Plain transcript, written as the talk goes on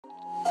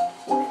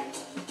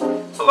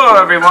Hello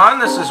everyone,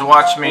 this is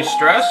Watch Me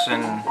Stress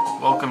and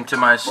welcome to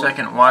my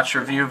second watch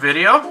review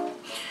video.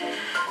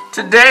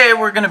 Today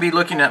we're going to be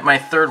looking at my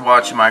third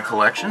watch in my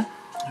collection,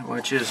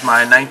 which is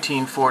my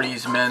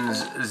 1940s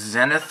men's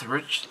Zenith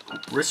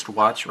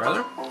wristwatch.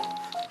 A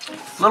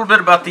little bit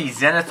about the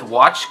Zenith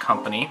Watch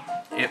Company.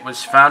 It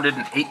was founded in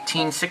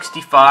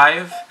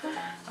 1865,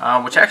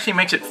 which actually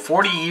makes it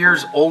 40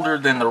 years older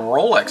than the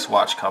Rolex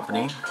Watch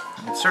Company.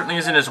 It certainly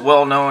isn't as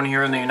well known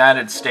here in the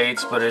United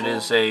States, but it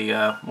is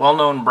a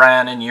well-known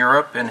brand in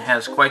Europe and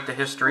has quite the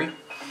history.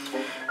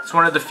 It's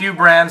one of the few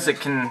brands that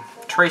can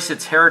trace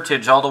its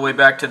heritage all the way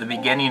back to the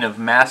beginning of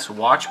mass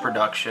watch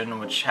production,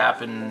 which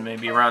happened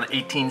maybe around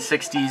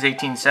 1860s,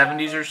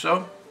 1870s or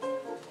so.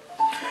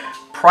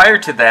 Prior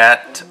to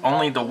that,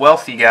 only the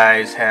wealthy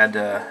guys had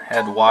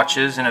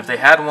watches, and if they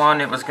had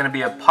one, it was going to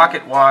be a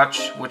pocket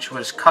watch, which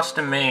was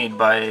custom made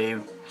by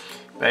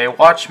a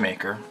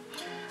watchmaker.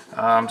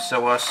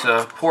 So us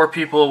poor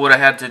people would have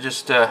had to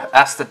just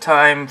ask the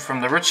time from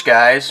the rich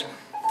guys,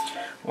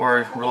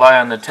 or rely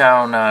on the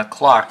town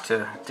clock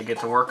to get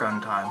to work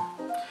on time.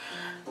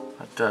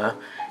 But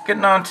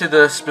getting on to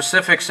the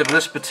specifics of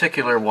this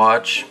particular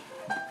watch,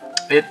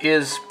 it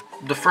is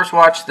the first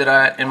watch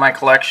that in my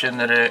collection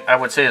that I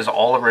would say is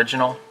all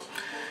original.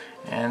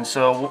 And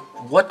so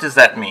what does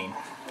that mean?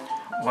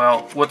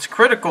 Well, what's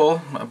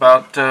critical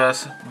about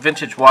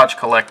vintage watch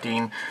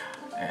collecting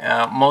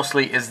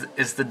mostly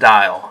is the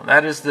dial.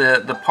 That is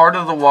the part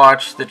of the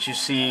watch that you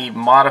see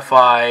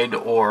modified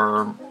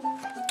or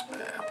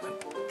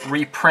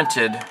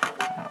reprinted,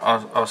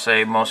 I'll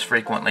say, most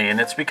frequently, and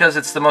it's because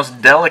it's the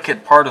most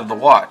delicate part of the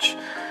watch.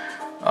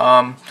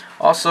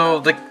 Also,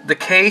 the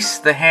case,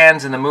 the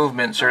hands, and the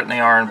movement certainly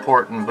are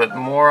important, but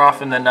more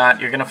often than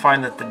not, you're going to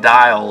find that the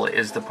dial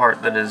is the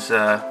part that is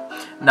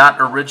not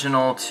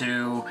original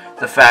to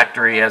the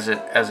factory as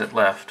it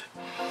left.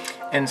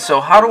 And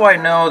so, how do I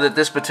know that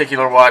this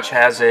particular watch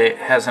has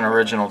an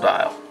original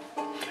dial?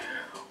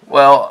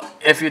 Well,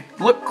 if you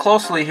look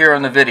closely here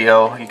in the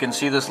video, you can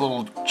see this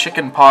little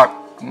chicken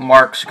pox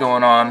marks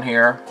going on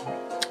here.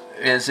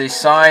 Is a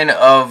sign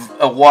of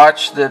a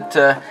watch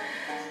that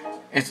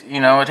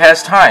it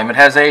has time, it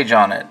has age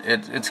on it.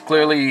 It's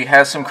clearly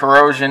has some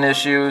corrosion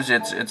issues.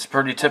 It's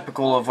pretty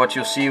typical of what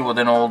you'll see with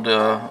an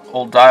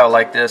old dial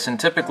like this. And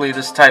typically,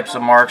 this types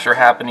of marks are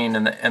happening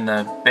in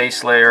the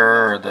base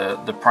layer or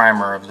the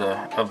primer of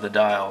the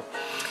dial.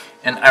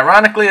 And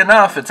ironically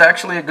enough, it's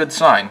actually a good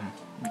sign.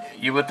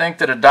 You would think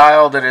that a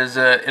dial that is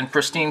in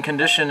pristine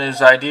condition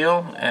is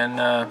ideal,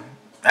 and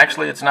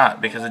actually it's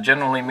not, because it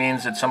generally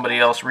means that somebody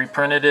else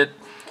reprinted it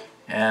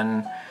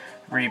and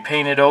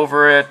repainted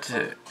over it,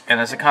 and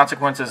as a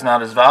consequence is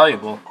not as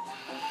valuable.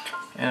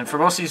 And for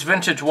most of these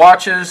vintage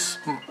watches,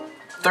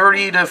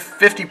 30 to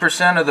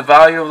 50% of the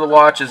value of the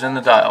watch is in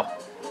the dial.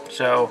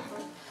 So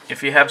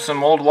if you have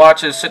some old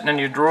watches sitting in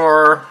your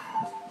drawer,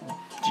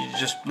 you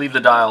just leave the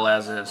dial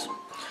as is.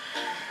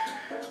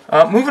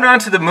 Moving on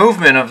to the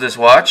movement of this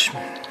watch.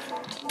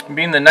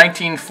 Being the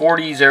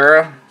 1940s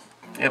era,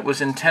 it was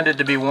intended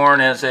to be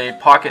worn as a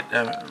pocket,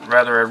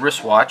 rather a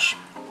wristwatch.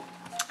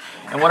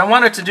 And what I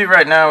wanted to do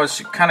right now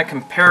is kind of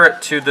compare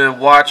it to the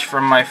watch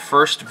from my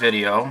first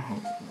video.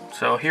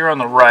 So here on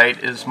the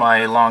right is my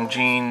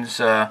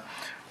Longines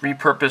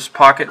repurposed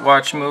pocket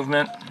watch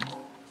movement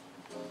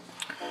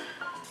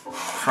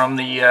from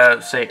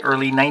the, say,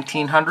 early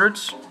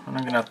 1900s. And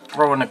I'm going to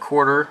throw in a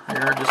quarter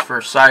here just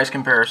for size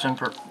comparison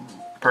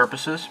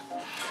purposes.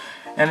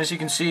 And as you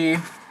can see,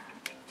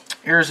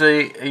 here's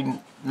a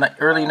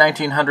early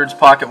 1900s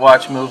pocket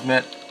watch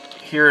movement.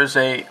 Here is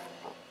a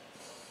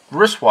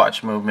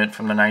wristwatch movement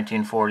from the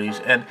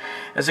 1940s, and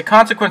as a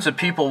consequence of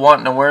people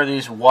wanting to wear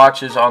these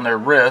watches on their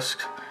wrist,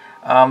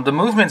 the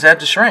movements had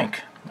to shrink,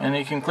 and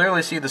you can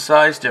clearly see the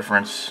size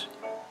difference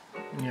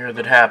here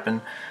that happened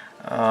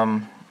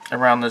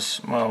around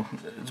this. Well,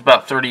 it's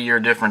about 30-year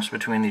difference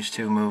between these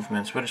two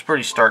movements, but it's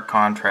pretty stark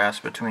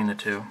contrast between the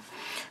two.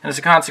 And as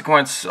a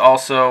consequence,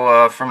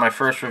 also from my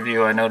first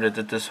review, I noted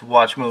that this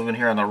watch movement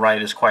here on the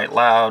right is quite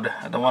loud.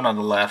 The one on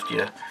the left,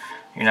 you're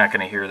not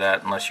going to hear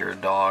that unless you're a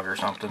dog or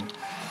something.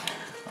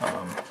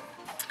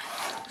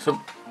 So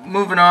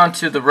moving on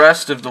to the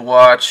rest of the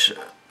watch,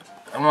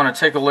 I want to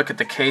take a look at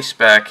the case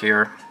back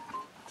here.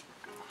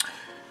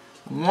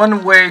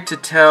 One way to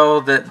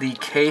tell that the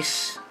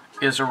case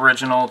is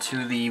original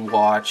to the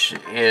watch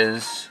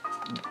is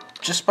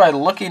just by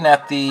looking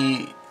at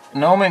the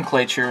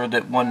nomenclature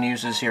that one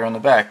uses here on the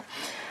back.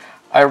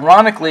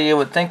 Ironically, you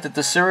would think that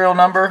the serial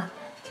number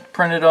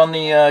printed on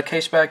the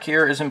case back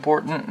here is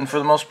important, and for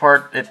the most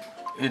part it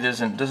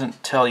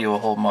doesn't tell you a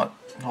whole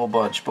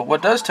bunch. But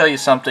what does tell you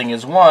something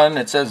is, one,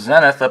 it says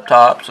Zenith up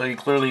top, so you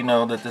clearly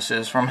know that this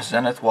is from a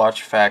Zenith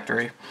watch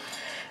factory.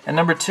 And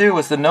number two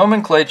is the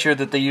nomenclature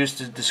that they use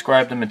to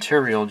describe the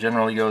material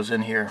generally goes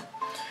in here.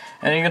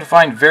 And you're going to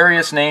find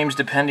various names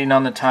depending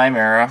on the time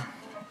era.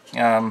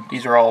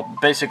 These are all,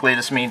 basically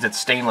this means it's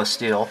stainless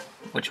steel,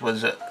 which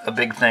was a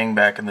big thing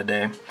back in the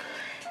day.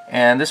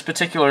 And this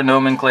particular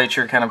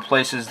nomenclature kind of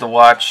places the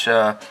watch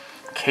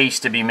case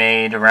to be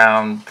made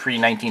around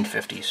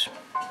pre-1950s.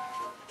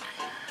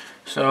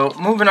 So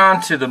moving on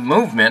to the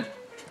movement.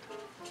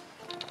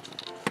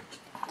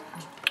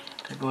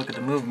 Take a look at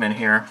the movement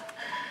here.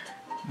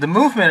 The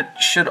movement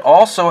should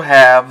also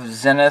have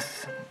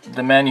Zenith,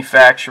 the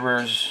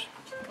manufacturer's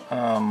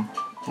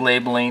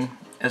labeling,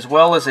 as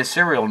well as a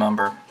serial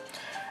number.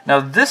 Now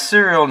this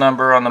serial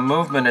number on the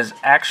movement is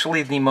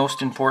actually the most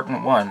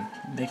important one,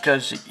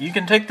 because you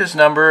can take this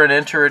number and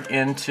enter it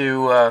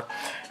into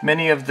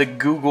many of the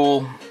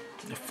Google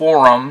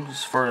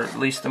forums for at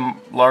least the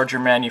larger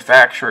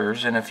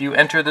manufacturers, and if you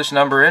enter this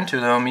number into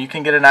them, you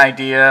can get an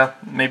idea,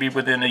 maybe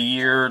within a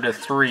year to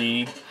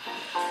 3,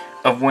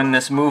 of when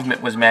this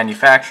movement was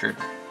manufactured.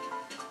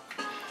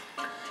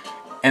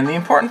 And the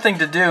important thing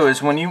to do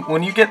is when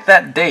you get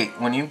that date,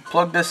 when you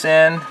plug this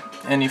in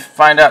and you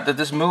find out that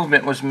this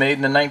movement was made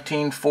in the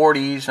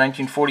 1940s,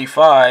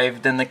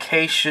 1945, then the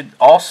case should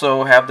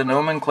also have the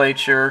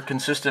nomenclature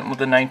consistent with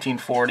the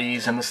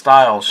 1940s, and the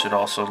styles should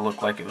also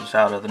look like it was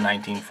out of the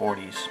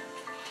 1940s.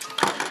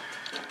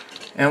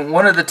 And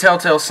one of the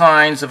telltale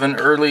signs of an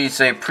early,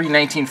 say,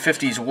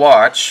 pre-1950s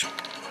watch,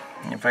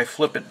 if I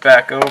flip it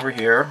back over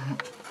here,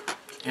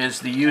 is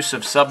the use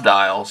of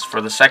subdials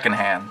for the second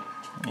hand.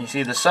 You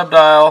see the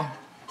subdial.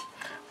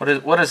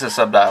 What is a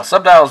subdial?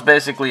 Subdial is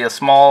basically a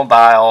small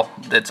dial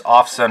that's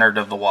off-centered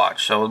of the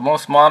watch. So with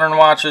most modern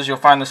watches, you'll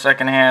find the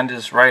second hand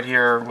is right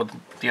here with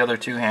the other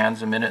two hands,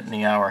 the minute and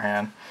the hour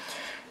hand,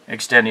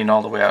 extending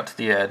all the way out to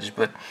the edge.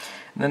 But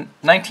in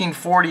the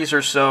 1940s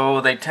or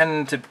so, they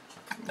tend to,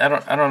 I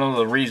don't know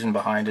the reason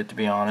behind it, to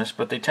be honest,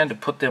 but they tend to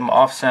put them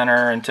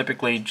off-center and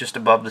typically just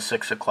above the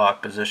 6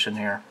 o'clock position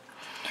here.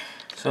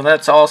 So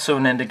that's also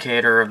an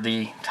indicator of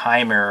the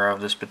time era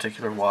of this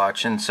particular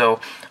watch. And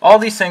so all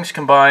these things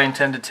combined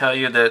tend to tell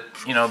you that,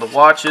 you know, the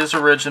watch is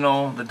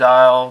original, the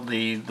dial,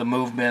 the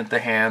movement, the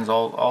hands,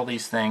 all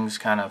these things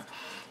kind of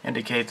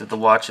indicate that the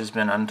watch has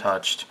been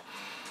untouched.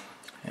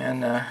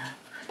 And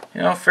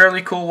you know,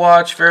 fairly cool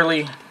watch,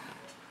 fairly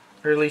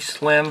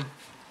slim.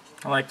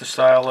 I like the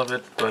style of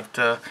it,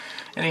 but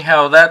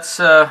anyhow,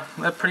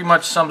 that pretty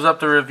much sums up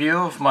the review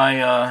of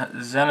my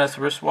Zenith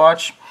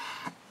wristwatch.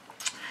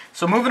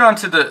 So moving on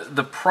to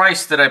the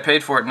price that I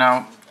paid for it.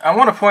 Now, I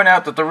want to point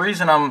out that the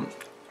reason I'm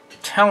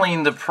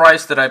telling the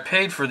price that I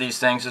paid for these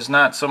things is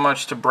not so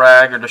much to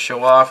brag or to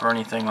show off or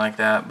anything like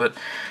that, but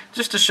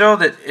just to show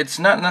that it's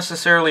not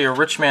necessarily a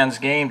rich man's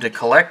game to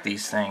collect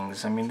these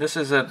things. I mean, this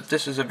is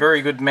a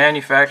very good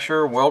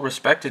manufacturer, well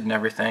respected and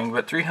everything,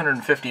 but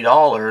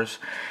 $350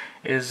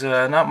 is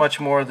not much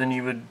more than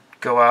you would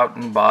go out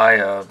and buy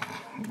a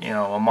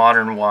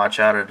modern watch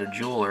out at a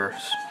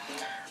jeweler's.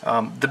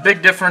 The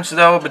big difference,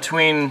 though,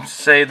 between,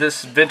 say,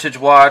 this vintage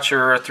watch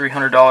or a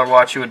 $300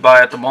 watch you would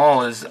buy at the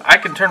mall is I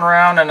can turn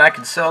around and I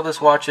can sell this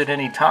watch at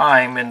any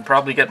time and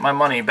probably get my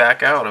money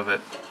back out of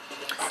it.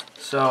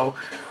 So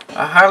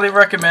I highly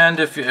recommend,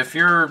 if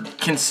you're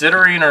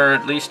considering or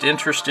at least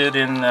interested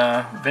in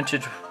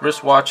vintage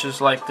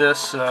wristwatches like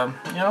this, you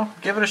know,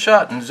 give it a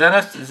shot. And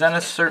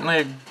Zenith's certainly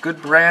a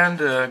good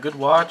brand, a good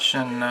watch,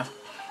 and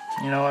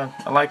you know,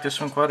 I like this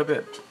one quite a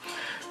bit.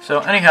 So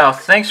anyhow,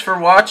 thanks for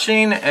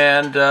watching,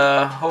 and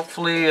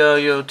hopefully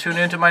you'll tune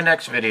into my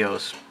next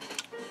videos.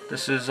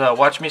 This is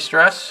Watch Me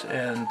Stress,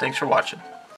 and thanks for watching.